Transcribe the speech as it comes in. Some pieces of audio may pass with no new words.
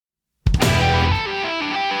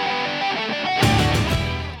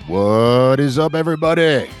What is up,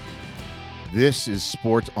 everybody? This is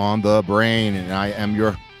Sports on the Brain, and I am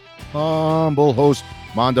your humble host,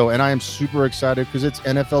 Mondo, and I am super excited because it's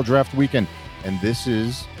NFL Draft Weekend, and this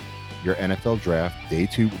is your NFL Draft Day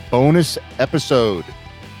 2 bonus episode.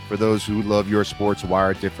 For those who love your sports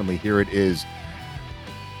wired differently, here it is.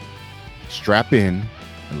 Strap in,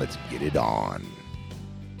 and let's get it on.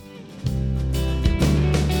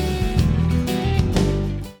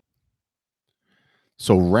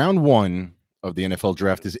 So round one of the NFL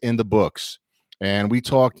draft is in the books. And we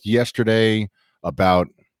talked yesterday about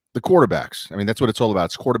the quarterbacks. I mean, that's what it's all about.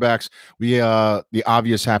 It's quarterbacks. The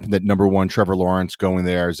obvious happened at number one, Trevor Lawrence going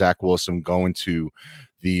there, Zach Wilson going to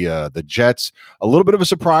the Jets. A little bit of a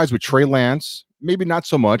surprise with Trey Lance. Maybe not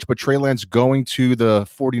so much, but Trey Lance going to the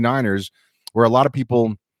 49ers, where a lot of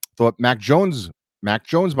people thought Mac Jones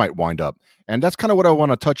might wind up. And that's kind of what I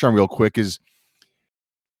want to touch on real quick is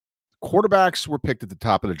quarterbacks were picked at the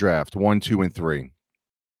top of the draft, 1, 2, and 3.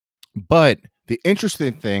 But the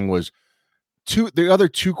interesting thing was the other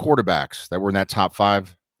two quarterbacks that were in that top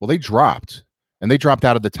 5, well, they dropped, and they dropped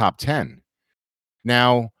out of the top 10.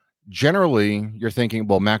 Now, generally, you're thinking,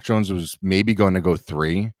 well, Mac Jones was maybe going to go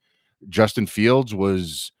 3. Justin Fields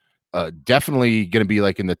was definitely going to be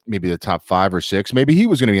like in maybe the top 5 or 6. Maybe he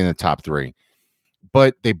was going to be in the top 3.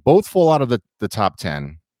 But they both fall out of the top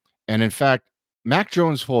 10. And in fact, Mac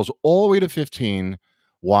Jones falls all the way to 15,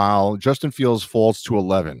 while Justin Fields falls to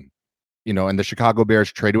 11. And the Chicago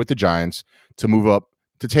Bears traded with the Giants to move up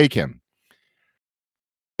to take him.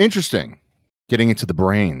 Interesting, getting into the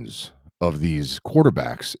brains of these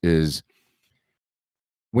quarterbacks is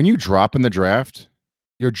when you drop in the draft,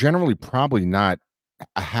 you're generally probably not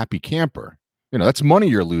a happy camper. That's money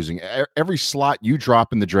you're losing. Every slot you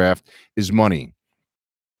drop in the draft is money.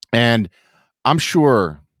 And I'm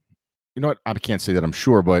sure, you know what? I can't say that I'm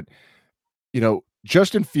sure, but,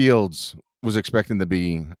 Justin Fields was expecting to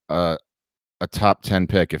be a top 10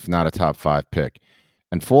 pick, if not a top 5 pick.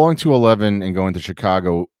 And falling to 11 and going to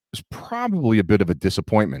Chicago is probably a bit of a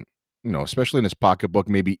disappointment, especially in his pocketbook,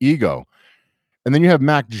 maybe ego. And then you have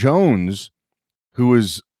Mac Jones, who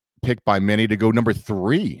was picked by many to go number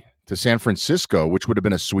 3 to San Francisco, which would have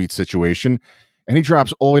been a sweet situation. And he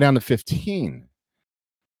drops all the way down to 15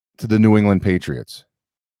 to the New England Patriots.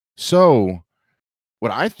 So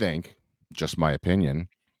what I think, just my opinion,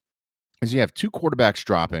 is you have two quarterbacks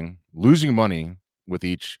dropping, losing money with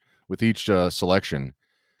each selection.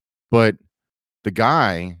 But the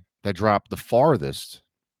guy that dropped the farthest,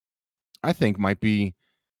 I think, might be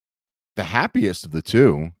the happiest of the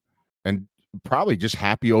two and probably just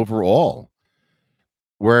happy overall.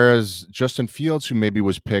 Whereas Justin Fields, who maybe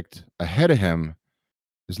was picked ahead of him,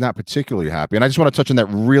 is not particularly happy. And I just want to touch on that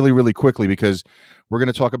really, really quickly because we're going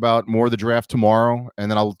to talk about more of the draft tomorrow, and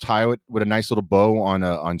then I'll tie it with a nice little bow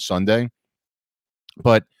on Sunday.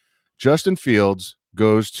 But Justin Fields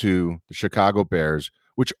goes to the Chicago Bears,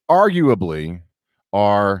 which arguably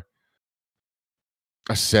are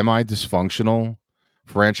a semi-dysfunctional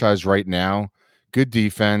franchise right now. Good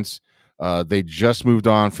defense. They just moved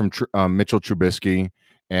on from Mitchell Trubisky,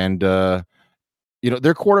 and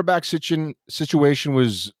their quarterback situation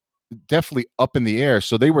was definitely up in the air.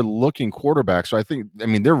 So they were looking quarterback. So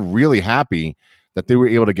they're really happy that they were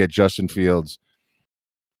able to get Justin Fields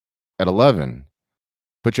at 11.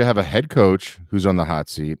 But you have a head coach who's on the hot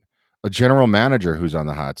seat, a general manager who's on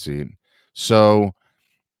the hot seat. So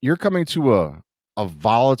you're coming to a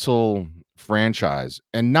volatile franchise,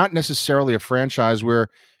 and not necessarily a franchise where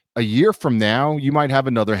a year from now, you might have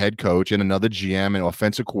another head coach and another GM and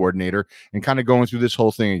offensive coordinator and kind of going through this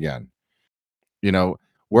whole thing again.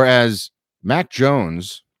 Whereas Mac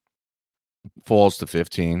Jones falls to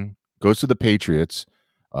 15, goes to the Patriots,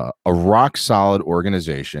 a rock-solid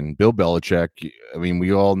organization. Bill Belichick,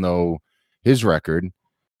 we all know his record.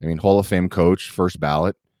 Hall of Fame coach, first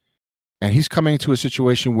ballot. And he's coming to a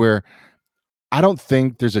situation where I don't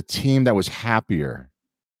think there's a team that was happier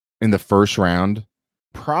in the first round,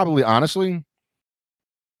 probably, honestly,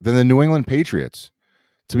 than the New England Patriots.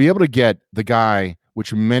 To be able to get the guy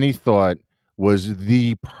which many thought was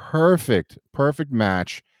the perfect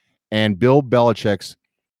match and Bill Belichick's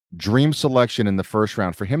dream selection in the first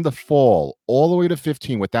round, for him to fall all the way to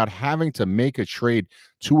 15 without having to make a trade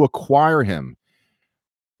to acquire him.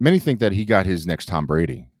 Many think that he got his next Tom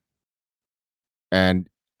Brady. And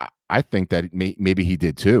I think that maybe he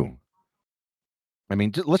did too.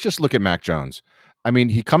 Let's just look at Mac Jones.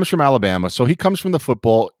 He comes from Alabama, so he comes from a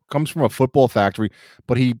football factory,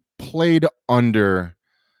 but he played under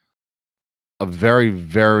a very,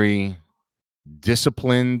 very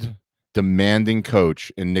disciplined, demanding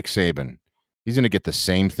coach in Nick Saban. He's going to get the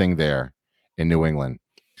same thing there in New England.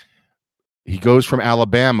 He goes from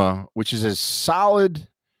Alabama, which is as solid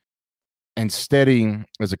and steady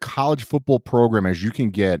as a college football program as you can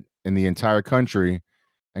get in the entire country,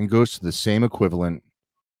 and goes to the same equivalent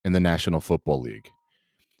in the National Football League.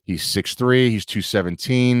 He's 6'3", he's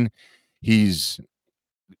 217. He's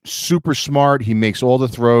super smart. He makes all the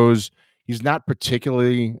throws. He's not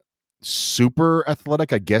particularly super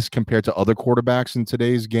athletic, I guess, compared to other quarterbacks in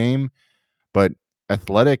today's game, but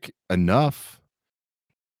athletic enough.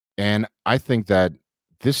 And I think that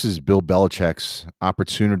this is Bill Belichick's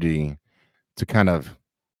opportunity to kind of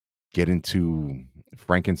get into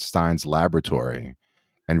Frankenstein's laboratory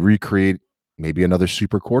and recreate maybe another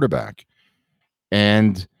super quarterback.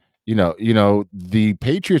 And the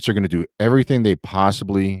Patriots are going to do everything they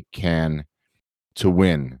possibly can to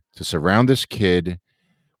win, to surround this kid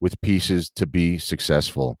with pieces to be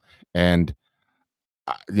successful. And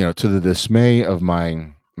to the dismay of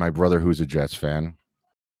my brother, who's a Jets fan,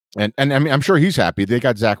 and I mean, I'm sure he's happy they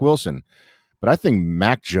got Zach Wilson, but I think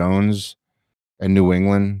Mac Jones and New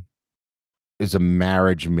England is a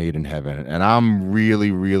marriage made in heaven, and I'm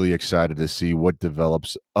really, really excited to see what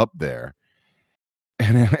develops up there.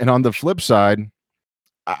 And on the flip side,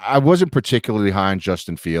 I wasn't particularly high on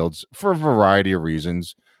Justin Fields for a variety of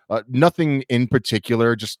reasons. Nothing in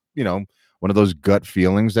particular, just one of those gut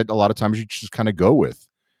feelings that a lot of times you just kind of go with.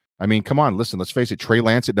 I mean, come on, listen, let's face it. Trey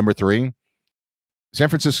Lance at number 3. San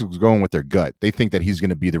Francisco's going with their gut. They think that he's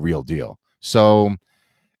going to be the real deal. So,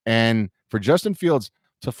 and for Justin Fields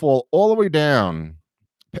to fall all the way down,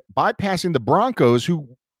 bypassing the Broncos, who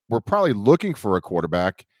were probably looking for a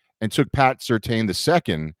quarterback and took Pat Surtain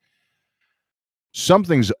II,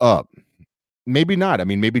 something's up. Maybe not. I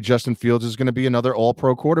mean, maybe Justin Fields is going to be another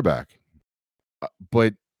all-pro quarterback.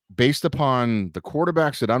 But based upon the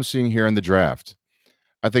quarterbacks that I'm seeing here in the draft,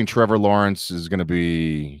 I think Trevor Lawrence is going to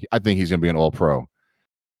be – I think he's going to be an all-pro.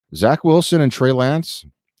 Zach Wilson and Trey Lance,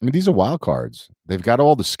 I mean, these are wild cards. They've got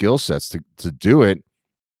all the skill sets to do it.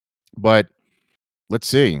 But let's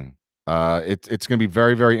see. It's going to be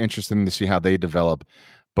very, very interesting to see how they develop.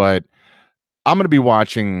 But I'm going to be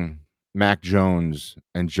watching Mac Jones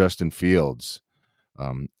and Justin Fields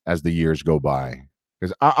as the years go by.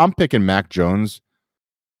 Because I'm picking Mac Jones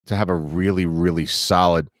to have a really, really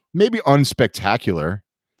solid, maybe unspectacular,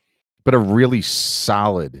 but a really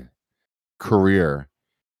solid career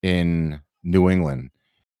in New England.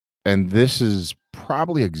 And this is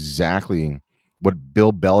probably exactly what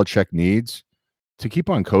Bill Belichick needs to keep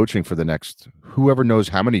on coaching for the next whoever knows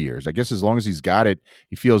how many years. I guess as long as he's got it,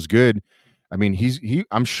 he feels good. I mean,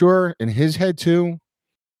 I'm sure in his head too,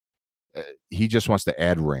 he just wants to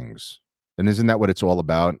add rings. And isn't that what it's all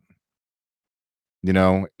about?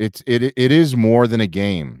 It is more than a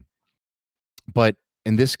game. But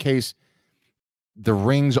in this case, the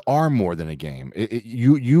rings are more than a game.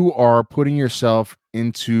 You are putting yourself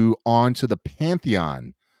onto the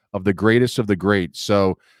pantheon of the greatest of the great.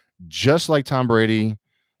 So just like Tom Brady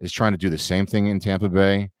is trying to do the same thing in Tampa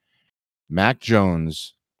Bay, Mac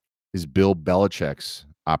Jones is Bill Belichick's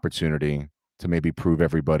opportunity to maybe prove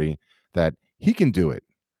everybody that he can do it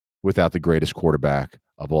without the greatest quarterback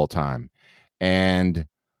of all time. And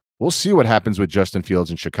we'll see what happens with Justin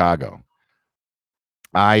Fields in Chicago.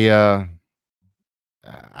 I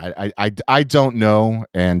don't know,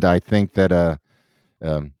 and I think that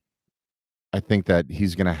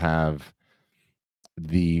he's going to have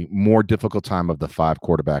the more difficult time of the 5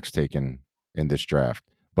 quarterbacks taken in this draft.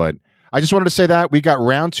 But I just wanted to say that we got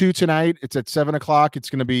round 2 tonight. It's at 7:00. It's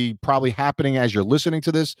going to be probably happening as you're listening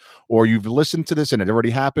to this, or you've listened to this and it already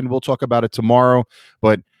happened. We'll talk about it tomorrow.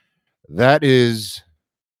 But that is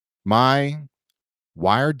my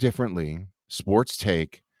Wired Differently sports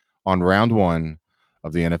take on round 1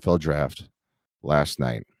 of the NFL draft last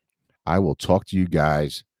night. I will talk to you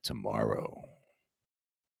guys tomorrow.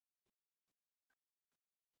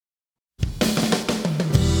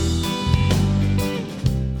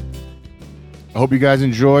 I hope you guys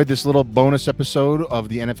enjoyed this little bonus episode of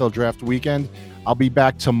the NFL Draft Weekend. I'll be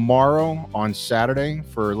back tomorrow on Saturday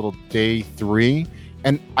for a little day 3.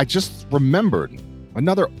 And I just remembered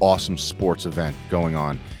another awesome sports event going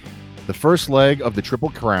on. The first leg of the Triple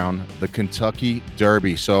Crown, the Kentucky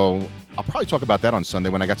Derby. So I'll probably talk about that on Sunday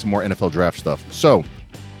when I got some more NFL draft stuff. So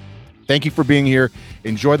thank you for being here.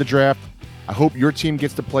 Enjoy the draft. I hope your team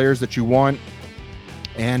gets the players that you want.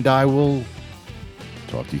 And I will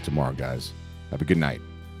talk to you tomorrow, guys. Have a good night.